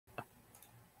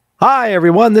Hi,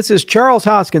 everyone. This is Charles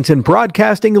Hoskinson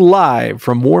broadcasting live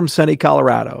from warm, sunny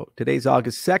Colorado. Today's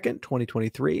August 2nd,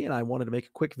 2023, and I wanted to make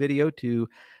a quick video to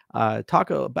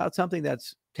talk about something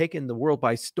that's taken the world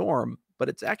by storm, but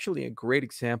it's actually a great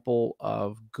example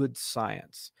of good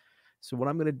science. So what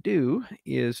I'm going to do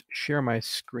is share my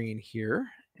screen here,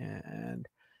 and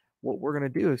what we're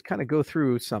going to do is kind of go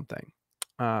through something.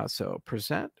 So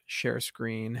present, share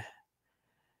screen,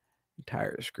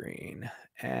 entire screen.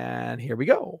 And here we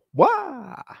go.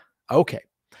 Wow. Okay.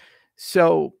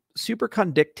 So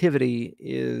superconductivity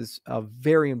is a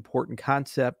very important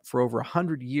concept. For over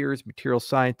 100 years, material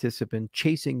scientists have been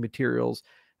chasing materials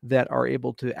that are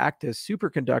able to act as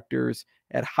superconductors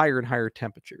at higher and higher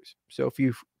temperatures. So if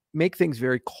you make things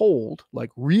very cold, like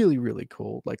really, really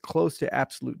cold, like close to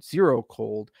absolute zero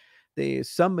cold,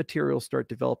 some materials start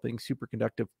developing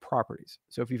superconductive properties.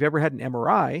 So if you've ever had an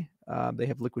MRI, they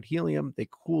have liquid helium, they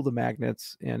cool the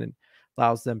magnets, and it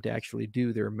allows them to actually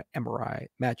do their MRI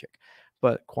magic.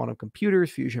 But quantum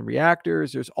computers, fusion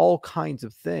reactors, there's all kinds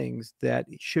of things that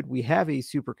should we have a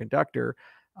superconductor,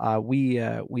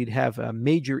 we'd have a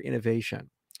major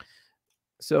innovation.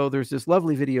 So there's this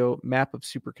lovely video map of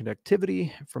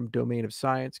superconductivity from Domain of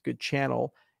Science, good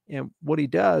channel. And what he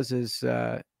does is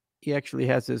he actually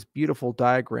has this beautiful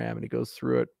diagram and he goes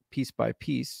through it piece by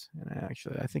piece. And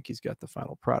actually, I think he's got the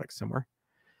final product somewhere.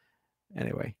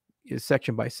 Anyway, is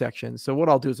section by section. So what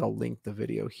I'll do is I'll link the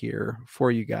video here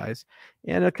for you guys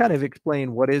and I'll kind of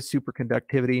explain what is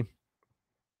superconductivity,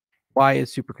 why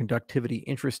is superconductivity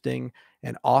interesting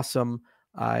and awesome,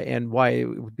 and why it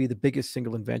would be the biggest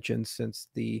single invention since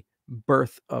the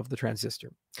birth of the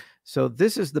transistor. So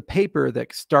this is the paper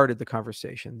that started the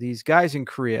conversation. These guys in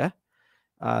Korea,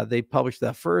 they published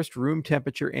the first room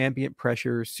temperature ambient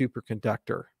pressure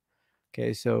superconductor.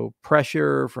 Okay, so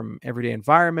pressure from everyday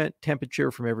environment,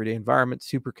 temperature from everyday environment,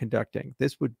 superconducting.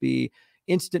 This would be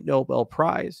instant Nobel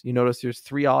Prize. You notice there's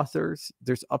 3 authors.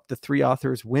 There's up to 3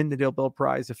 authors win the Nobel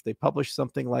Prize if they publish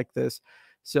something like this.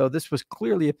 So this was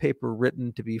clearly a paper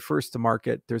written to be first to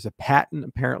market. There's a patent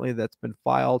apparently that's been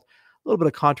filed. A little bit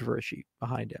of controversy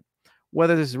behind it.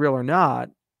 Whether this is real or not,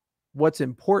 what's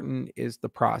important is the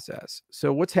process.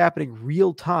 So what's happening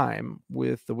real time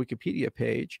with the Wikipedia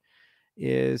page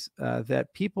is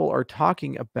that people are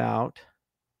talking about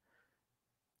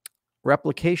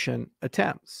replication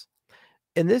attempts.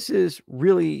 And this is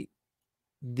really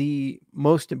the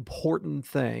most important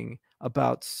thing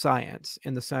about science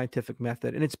and the scientific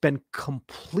method. And it's been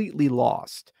completely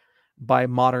lost by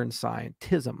modern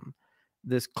scientism,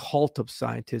 this cult of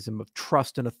scientism, of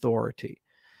trust and authority.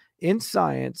 In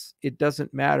science, it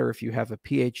doesn't matter if you have a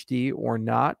PhD or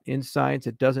not. In science,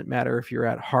 it doesn't matter if you're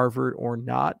at Harvard or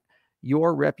not.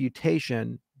 Your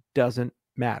reputation doesn't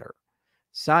matter.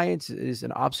 Science is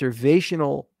an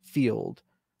observational field.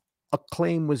 A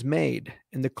claim was made,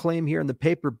 and the claim here in the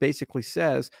paper basically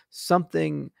says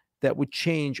something that would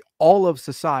change all of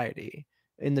society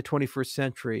in the 21st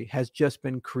century has just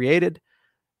been created.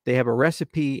 They have a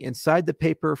recipe inside the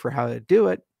paper for how to do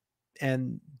it,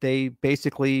 and they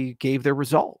basically gave their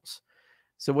results.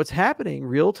 So what's happening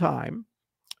real time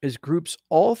is groups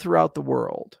all throughout the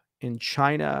world, in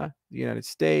China, the United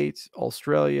States,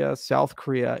 Australia, South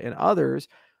Korea, and others,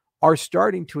 are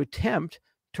starting to attempt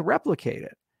to replicate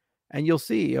it. And you'll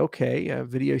see, okay,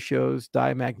 video shows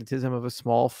diamagnetism of a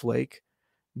small flake,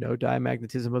 no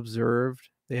diamagnetism observed.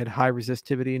 They had high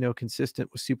resistivity, no consistent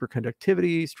with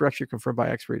superconductivity, structure confirmed by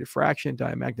X-ray diffraction,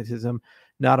 diamagnetism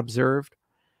not observed.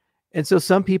 And so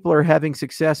some people are having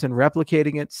success in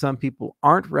replicating it. Some people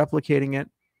aren't replicating it.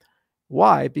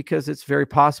 Why? Because it's very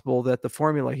possible that the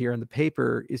formula here in the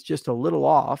paper is just a little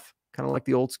off, kind of like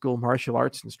the old school martial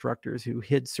arts instructors who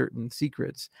hid certain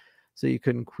secrets so you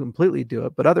couldn't completely do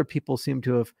it. But other people seem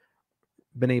to have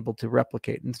been able to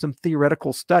replicate. And some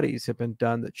theoretical studies have been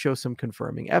done that show some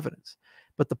confirming evidence.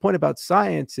 But the point about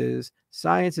science is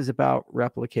about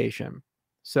replication.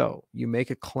 So you make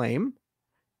a claim,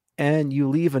 and you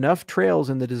leave enough trails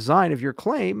in the design of your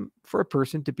claim for a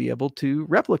person to be able to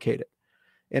replicate it.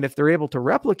 And if they're able to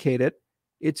replicate it,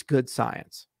 it's good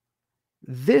science.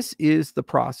 This is the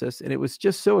process. And it was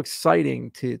just so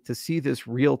exciting to see this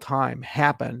real time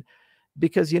happen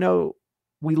because, you know,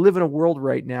 we live in a world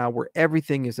right now where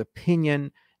everything is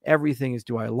opinion. Everything is,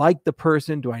 do I like the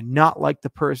person? Do I not like the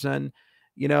person?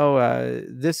 You know,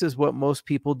 this is what most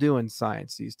people do in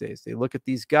science these days. They look at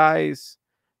these guys.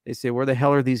 They say, where the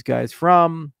hell are these guys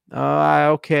from?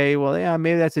 Okay, well, yeah,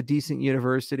 maybe that's a decent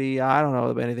university. I don't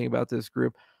know anything about this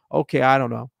group. Okay, I don't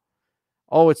know.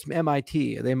 Oh, it's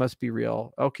MIT. They must be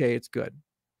real. Okay, it's good.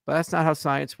 But that's not how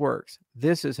science works.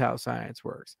 This is how science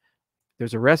works.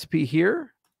 There's a recipe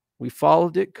here. We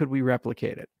followed it. Could we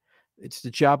replicate it? It's the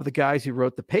job of the guys who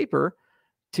wrote the paper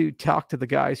to talk to the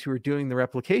guys who are doing the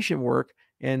replication work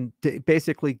and to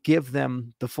basically give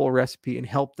them the full recipe and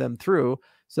help them through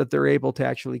so that they're able to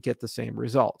actually get the same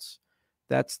results.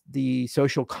 That's the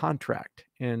social contract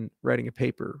in writing a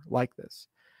paper like this.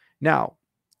 Now,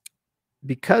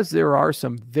 because there are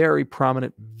some very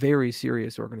prominent, very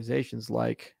serious organizations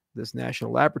like this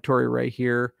national laboratory right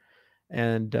here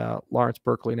and Lawrence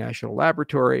Berkeley National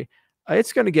Laboratory,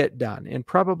 it's going to get done. And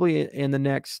probably in the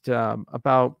next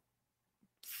about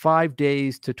 5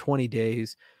 days to 20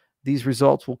 days, these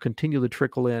results will continue to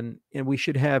trickle in, and we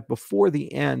should have before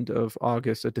the end of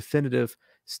August a definitive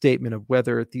statement of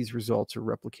whether these results are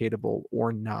replicatable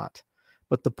or not.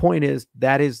 But the point is,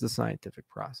 that is the scientific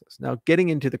process. Now, getting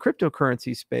into the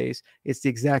cryptocurrency space, it's the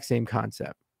exact same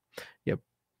concept. You have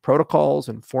protocols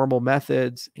and formal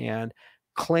methods and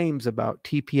claims about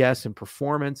TPS and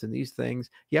performance and these things.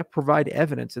 You have to provide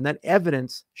evidence, and that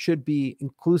evidence should be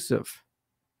inclusive.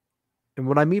 And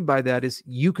what I mean by that is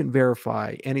you can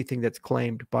verify anything that's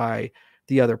claimed by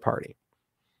the other party.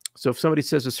 So if somebody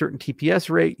says a certain TPS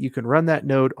rate, you can run that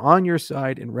node on your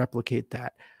side and replicate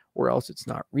that, or else it's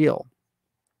not real.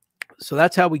 So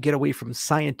that's how we get away from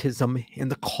scientism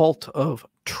and the cult of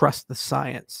trust the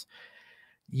science.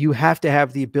 You have to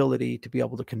have the ability to be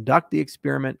able to conduct the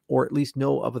experiment, or at least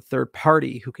know of a third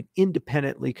party who can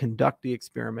independently conduct the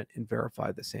experiment and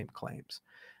verify the same claims.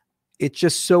 It's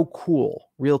just so cool,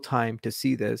 real time, to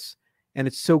see this. And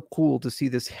it's so cool to see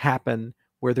this happen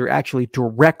where they're actually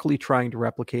directly trying to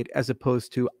replicate, as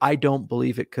opposed to, I don't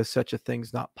believe it because such a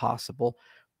thing's not possible.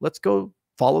 Let's go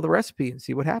follow the recipe and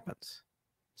see what happens.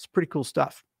 It's pretty cool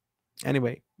stuff.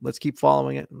 Anyway, let's keep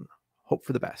following it and hope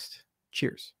for the best.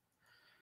 Cheers.